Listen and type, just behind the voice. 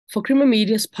For Creamer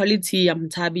Media's Polity, I'm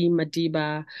Tabi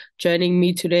Madiba. Joining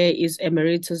me today is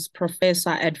Emeritus Professor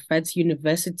at Wits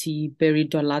University, Barry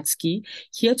Dwolatzky,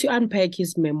 here to unpack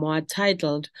his memoir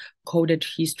titled Coded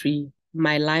History,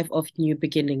 My Life of New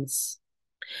Beginnings.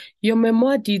 Your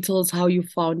memoir details how you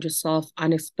found yourself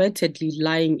unexpectedly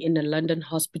lying in a London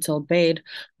hospital bed,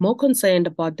 more concerned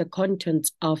about the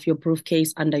contents of your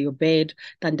briefcase under your bed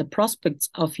than the prospects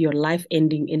of your life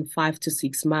ending in 5 to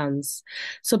 6 months.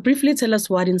 So, briefly tell us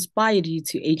what inspired you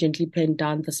to agently pen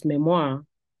down this memoir.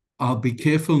 I'll be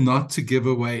careful not to give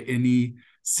away any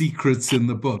secrets in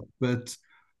the book, but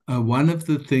one of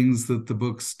the things that the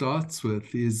book starts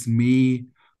with is me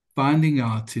finding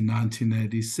out in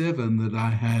 1987 that I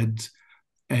had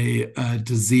a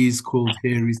disease called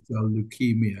hairy cell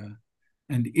leukemia.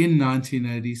 And in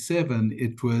 1987,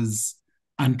 it was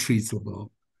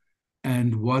untreatable.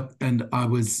 And I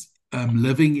was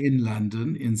living in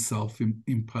London in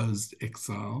self-imposed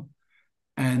exile,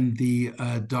 and the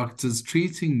doctors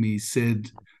treating me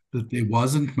said that there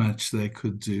wasn't much they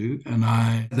could do, and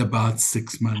I had about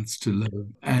 6 months to live.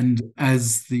 And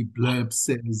as the blurb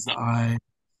says, I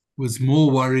was more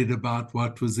worried about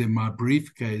what was in my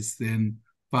briefcase than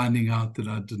finding out that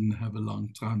I didn't have a long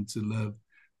time to live.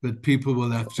 But people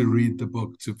will have to read the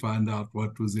book to find out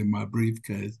what was in my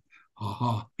briefcase.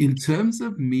 Aha. In terms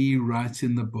of me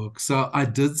writing the book, so I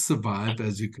did survive,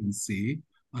 as you can see.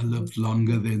 I lived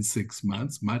longer than 6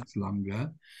 months, much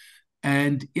longer.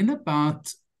 And in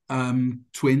about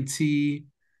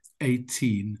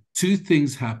 2018, two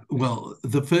things happened. Well,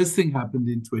 the first thing happened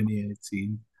in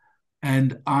 2018,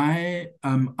 and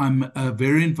I'm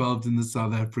very involved in the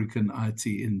South African IT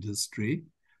industry.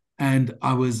 And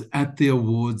I was at the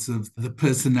awards of the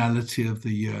Personality of the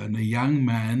Year, and a young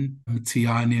man,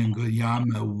 Mtiani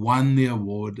Ngoyama, won the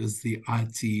award as the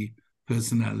IT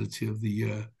Personality of the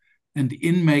Year. And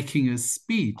in making a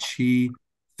speech, he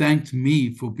thanked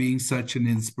me for being such an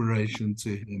inspiration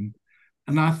to him.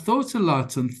 And I thought a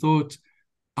lot and thought,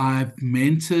 I've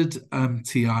mentored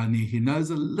Tiani. He knows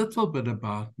a little bit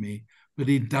about me, but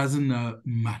he doesn't know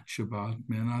much about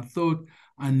me. And I thought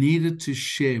I needed to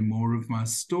share more of my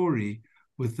story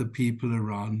with the people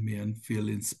around me and feel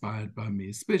inspired by me,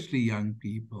 especially young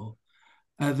people.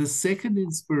 The second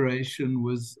inspiration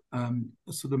was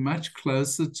sort of much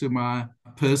closer to my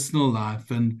personal life,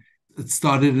 and it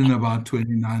started in about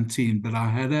 2019. But I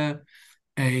had a,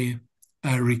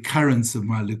 a recurrence of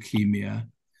my leukemia,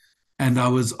 and I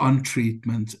was on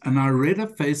treatment. And I read a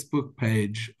Facebook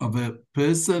page of a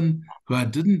person who I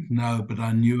didn't know, but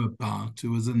I knew about, who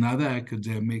was another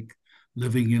academic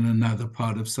living in another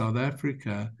part of South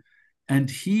Africa.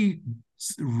 And he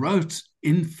wrote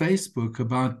in Facebook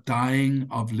about dying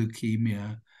of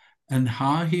leukemia and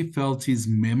how he felt his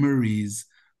memories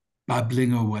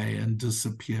bubbling away and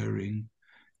disappearing.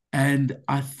 And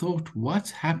I thought, what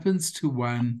happens to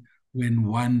one when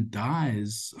one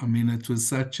dies? I mean, it was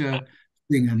such a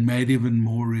thing and made even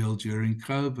more real during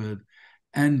COVID.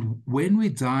 And when we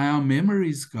die, our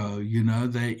memories go,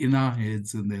 they're in our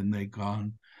heads and then they're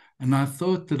gone. And I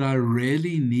thought that I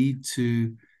really need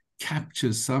to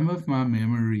capture some of my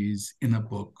memories in a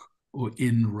book or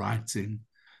in writing.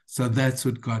 So that's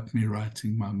what got me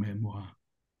writing my memoir.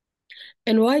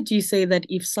 And why do you say that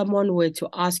if someone were to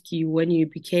ask you when you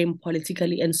became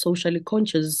politically and socially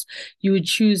conscious, you would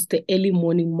choose the early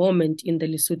morning moment in the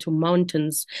Lesotho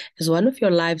mountains as one of your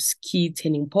life's key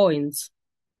turning points?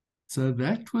 So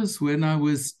that was when I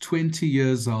was 20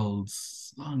 years old,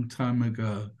 a long time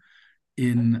ago,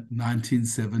 in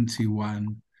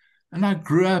 1971. And I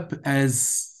grew up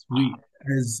as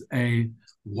a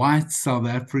white South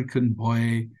African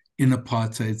boy in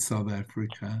apartheid South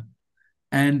Africa.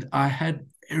 And I had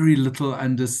very little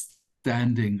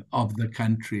understanding of the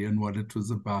country and what it was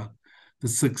about. The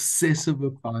success of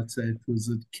apartheid was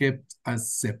it kept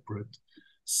us separate.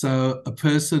 So a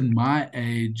person my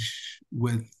age,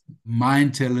 with my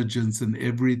intelligence and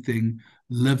everything,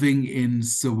 living in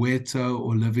Soweto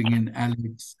or living in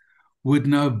Alex, would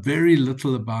know very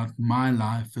little about my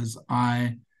life as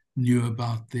I knew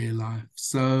about their life.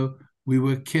 So we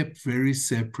were kept very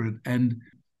separate. And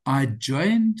I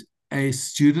joined a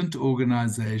student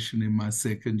organization in my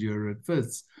second year at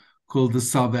Wits called the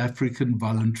South African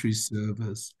Voluntary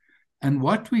Service. And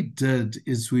what we did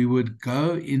is we would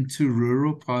go into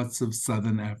rural parts of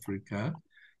Southern Africa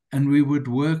and we would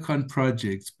work on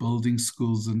projects, building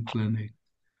schools and clinics.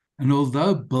 And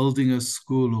although building a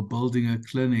school or building a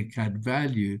clinic had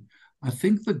value, I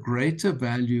think the greater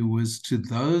value was to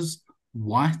those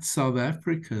white South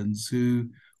Africans who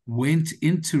went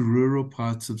into rural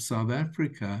parts of South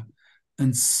Africa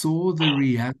and saw the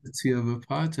reality of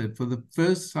apartheid. For the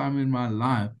first time in my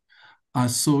life, I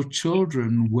saw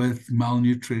children with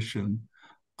malnutrition.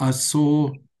 I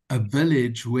saw a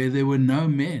village where there were no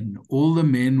men. All the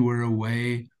men were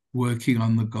away working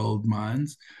on the gold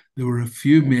mines. There were a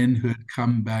few men who had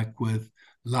come back with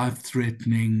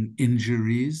life-threatening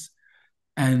injuries,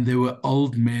 and there were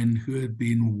old men who had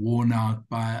been worn out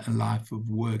by a life of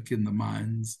work in the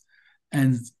mines.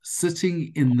 And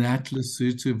sitting in that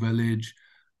Lesotho village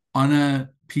on a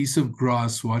piece of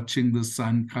grass, watching the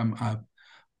sun come up,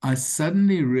 I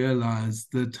suddenly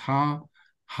realized that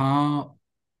how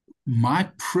my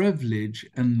privilege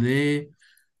and their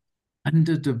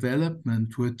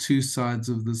underdevelopment were two sides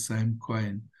of the same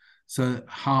coin. So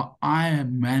how I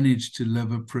managed to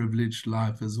live a privileged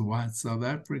life as a white South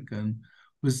African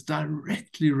was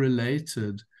directly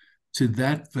related to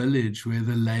that village where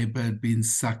the labor had been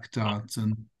sucked out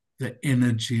and the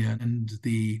energy and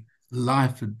the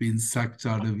life had been sucked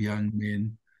out of young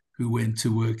men who went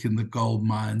to work in the gold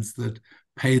mines that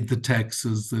paid the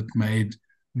taxes that made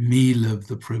me live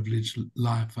the privileged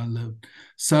life I lived.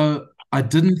 So I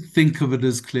didn't think of it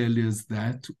as clearly as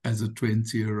that as a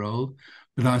 20-year-old,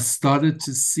 but I started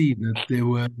to see that there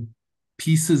were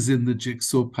pieces in the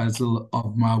jigsaw puzzle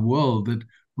of my world that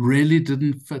really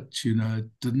didn't fit, it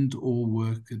didn't all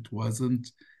work. It wasn't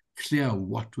clear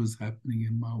what was happening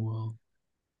in my world.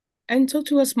 And talk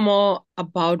to us more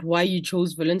about why you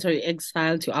chose voluntary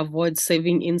exile to avoid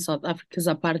serving in South Africa's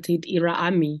apartheid era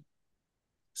army.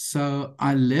 So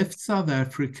I left South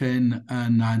Africa in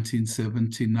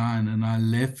 1979, and I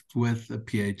left with a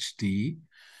PhD.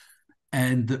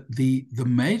 And the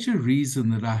major reason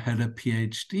that I had a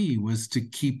PhD was to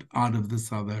keep out of the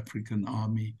South African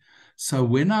army. So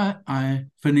when I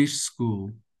finished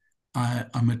school, I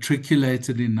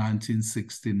matriculated in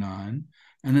 1969.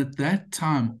 And at that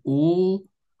time, all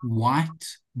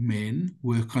white men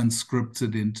were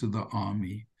conscripted into the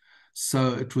army.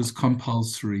 So it was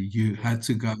compulsory. You had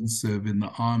to go and serve in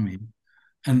the army.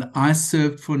 And I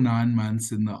served for 9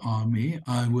 months in the army.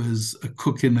 I was a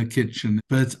cook in the kitchen,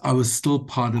 but I was still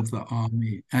part of the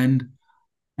army. And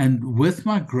with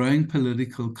my growing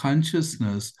political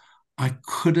consciousness, I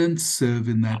couldn't serve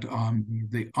in that army.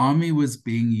 The army was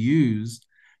being used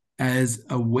as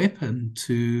a weapon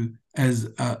as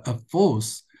a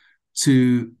force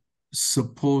to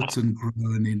support and grow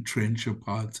and entrench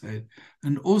apartheid,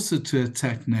 and also to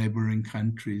attack neighboring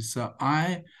countries. So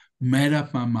I made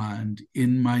up my mind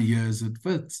in my years at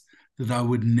Wits that I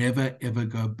would never, ever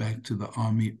go back to the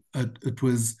army. It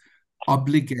was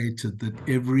obligated that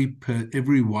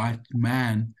every white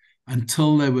man,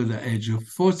 until they were the age of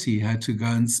 40, had to go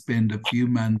and spend a few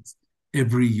months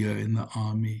every year in the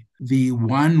army. The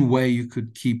one way you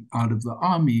could keep out of the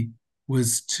army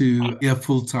was to be a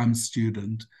full-time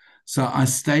student. So I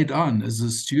stayed on as a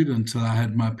student till I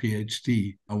had my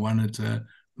PhD. I wanted a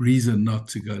reason not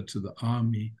to go to the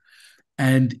army.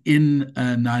 And in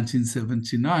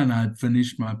 1979, I had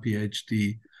finished my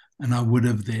PhD, and I would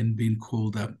have then been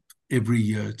called up every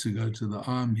year to go to the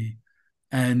army.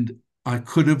 And I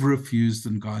could have refused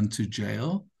and gone to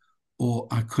jail, or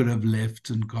I could have left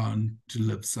and gone to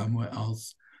live somewhere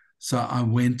else. So I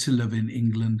went to live in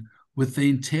England with the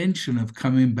intention of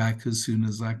coming back as soon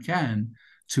as I can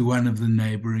to one of the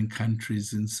neighboring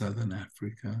countries in Southern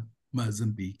Africa,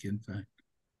 Mozambique, in fact.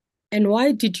 And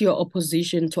why did your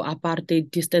opposition to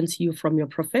apartheid distance you from your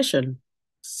profession?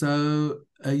 So,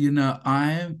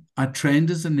 I trained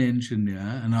as an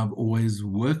engineer, and I've always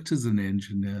worked as an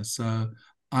engineer. So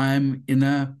I'm in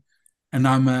a, and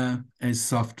I'm a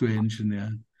software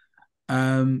engineer.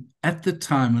 At the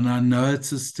time, and I know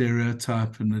it's a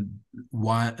stereotype and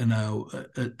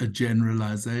a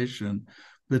generalization,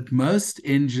 but most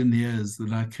engineers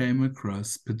that I came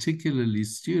across, particularly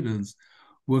students,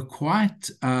 were quite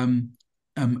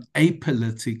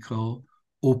apolitical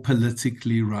or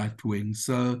politically right wing.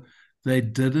 So they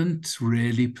didn't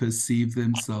really perceive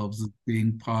themselves as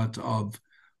being part of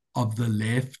the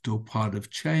left or part of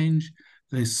change.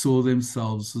 They saw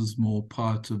themselves as more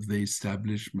part of the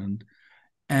establishment.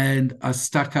 And I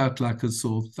stuck out like a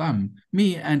sore thumb,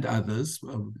 me and others.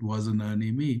 Well, it wasn't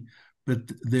only me,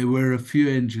 but there were a few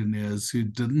engineers who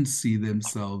didn't see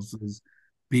themselves as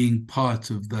being part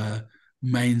of the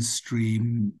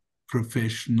mainstream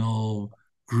professional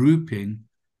grouping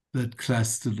that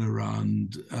clustered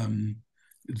around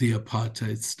the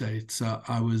apartheid state. So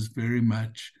I was very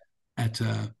much at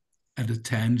a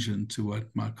tangent to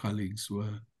what my colleagues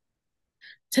were.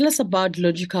 Tell us about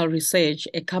Logical Research,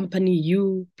 a company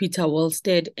you, Peter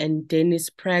Wallstead, and Dennis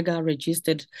Prager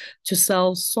registered to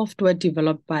sell software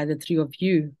developed by the three of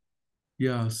you.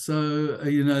 Yeah, so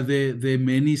there are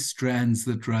many strands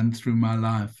that run through my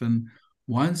life, and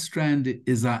One strand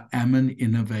is I am an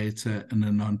innovator and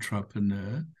an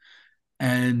entrepreneur.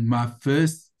 And my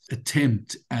first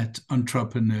attempt at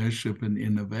entrepreneurship and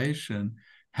innovation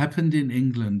happened in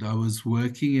England. I was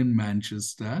working in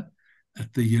Manchester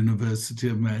at the University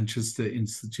of Manchester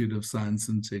Institute of Science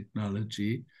and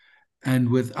Technology. And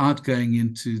without going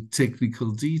into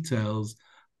technical details,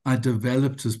 I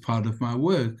developed as part of my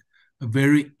work a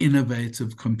very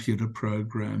innovative computer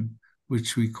program,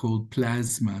 which we called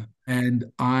Plasma. And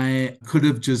I could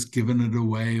have just given it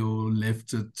away or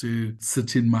left it to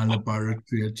sit in my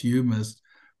laboratory at UMIST.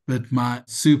 But my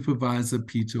supervisor,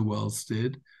 Peter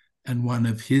Wellstead, and one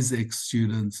of his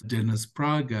ex-students, Dennis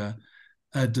Prager,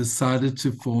 decided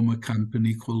to form a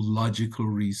company called Logical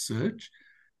Research.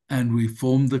 And we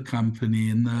formed the company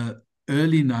in the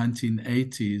early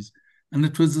 1980s. And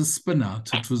it was a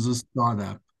spin-out. It was a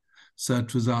startup. So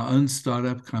it was our own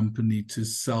startup company to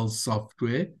sell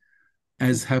software.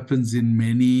 As happens in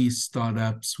many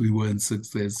startups, we weren't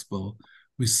successful.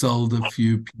 We sold a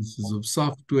few pieces of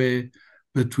software,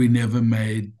 but we never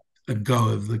made a go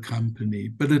of the company.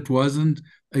 But it wasn't,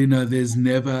 there's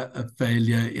never a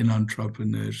failure in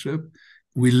entrepreneurship.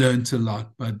 We learned a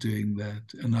lot by doing that.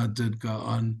 And I did go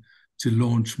on to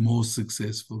launch more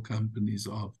successful companies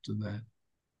after that.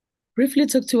 Briefly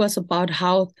talk to us about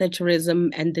how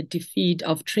Thatcherism and the defeat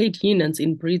of trade unions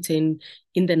in Britain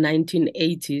in the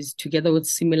 1980s, together with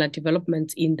similar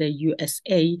developments in the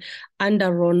USA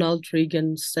under Ronald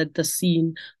Reagan, set the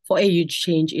scene for a huge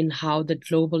change in how the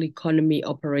global economy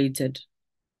operated.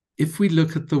 If we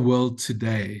look at the world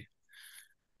today,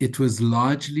 it was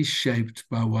largely shaped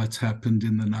by what happened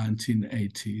in the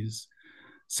 1980s.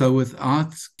 So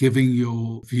without giving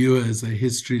your viewers a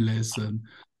history lesson,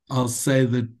 I'll say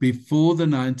that before the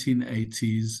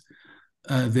 1980s,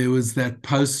 there was that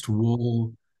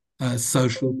post-war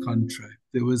social contract.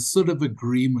 There was sort of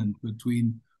agreement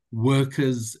between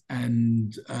workers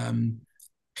and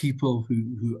people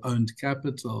who owned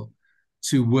capital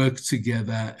to work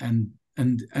together.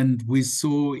 And we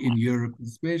saw in Europe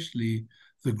especially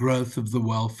the growth of the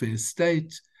welfare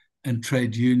state, and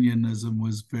trade unionism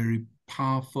was very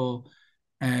powerful.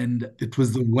 And it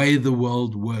was the way the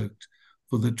world worked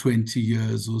for the 20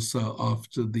 years or so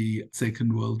after the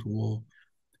Second World War.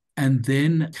 And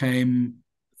then came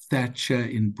Thatcher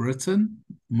in Britain,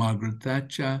 Margaret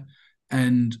Thatcher,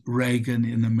 and Reagan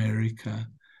in America.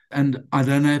 And I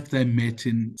don't know if they met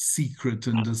in secret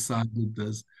and decided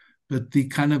this, but the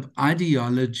kind of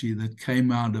ideology that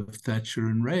came out of Thatcher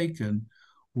and Reagan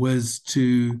was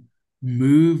to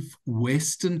move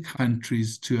Western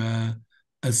countries to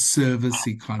a service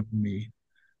economy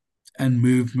and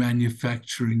move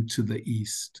manufacturing to the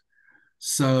East.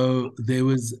 So there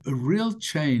was a real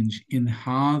change in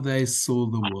how they saw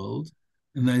the world,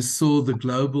 and they saw the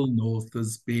global North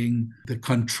as being the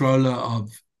controller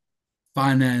of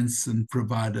finance and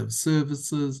provider of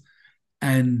services,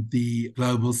 and the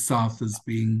global South as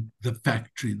being the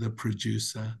factory, the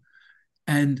producer.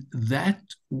 And that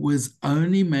was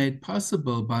only made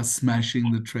possible by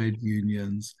smashing the trade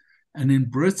unions. And in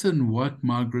Britain, what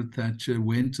Margaret Thatcher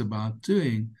went about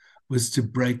doing was to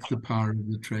break the power of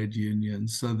the trade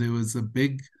unions. So there was a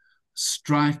big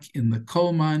strike in the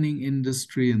coal mining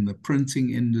industry, in the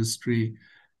printing industry.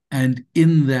 And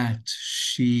in that,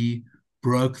 she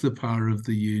broke the power of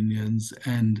the unions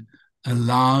and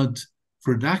allowed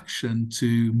production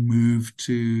to move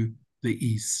to the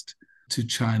East, to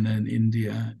China and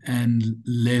India, and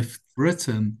left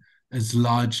Britain as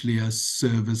largely a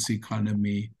service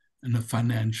economy and a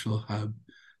financial hub.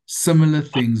 Similar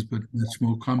things, but much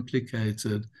more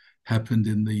complicated, happened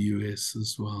in the US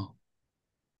as well.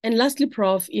 And lastly,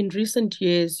 Prof, in recent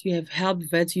years, you have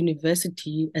helped Wits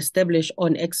University establish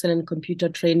an excellent computer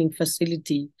training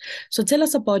facility. So tell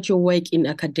us about your work in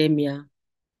academia.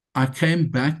 I came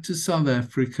back to South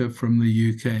Africa from the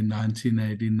UK in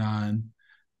 1989,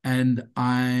 and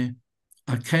I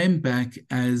came back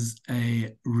as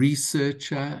a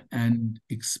researcher and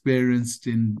experienced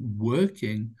in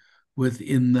working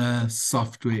within the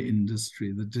software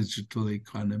industry, the digital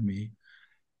economy.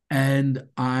 And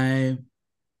I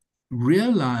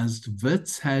realized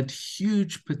Wits had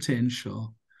huge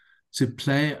potential to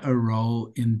play a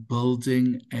role in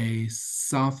building a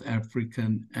South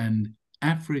African and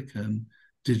African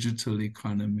digital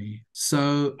economy.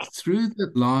 So through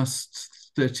the last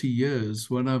 30 years,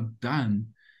 what I've done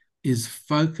is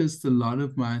focused a lot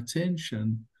of my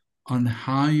attention on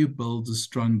how you build a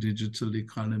strong digital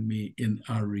economy in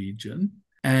our region.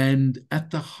 And at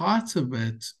the heart of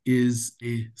it is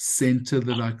a center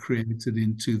that I created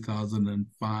in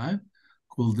 2005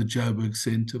 called the Joburg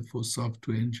Center for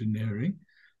Software Engineering.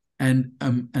 And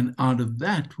out of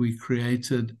that, we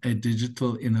created a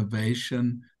digital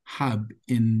innovation hub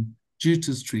in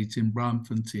Jutta Street in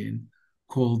Braamfontein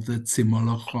called the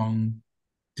Tsimologong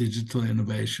Digital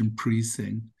Innovation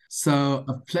Precinct. So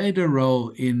I've played a role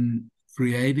in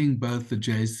creating both the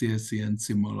JCSE and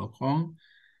Tsimologong.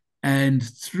 And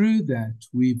through that,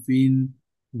 we've been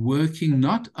working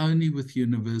not only with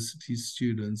university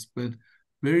students, but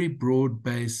very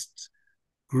broad-based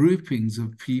groupings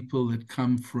of people that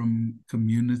come from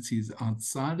communities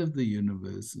outside of the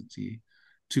university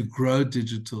to grow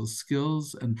digital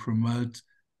skills and promote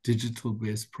digital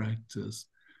best practice.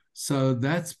 So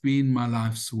that's been my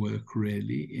life's work,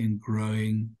 really, in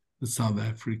growing the South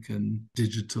African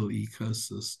digital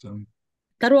ecosystem.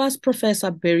 That was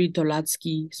Professor Barry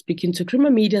Dwolatzky speaking to Creamer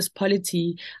Media's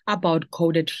Polity about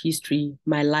coded history,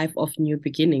 my life of new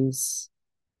beginnings.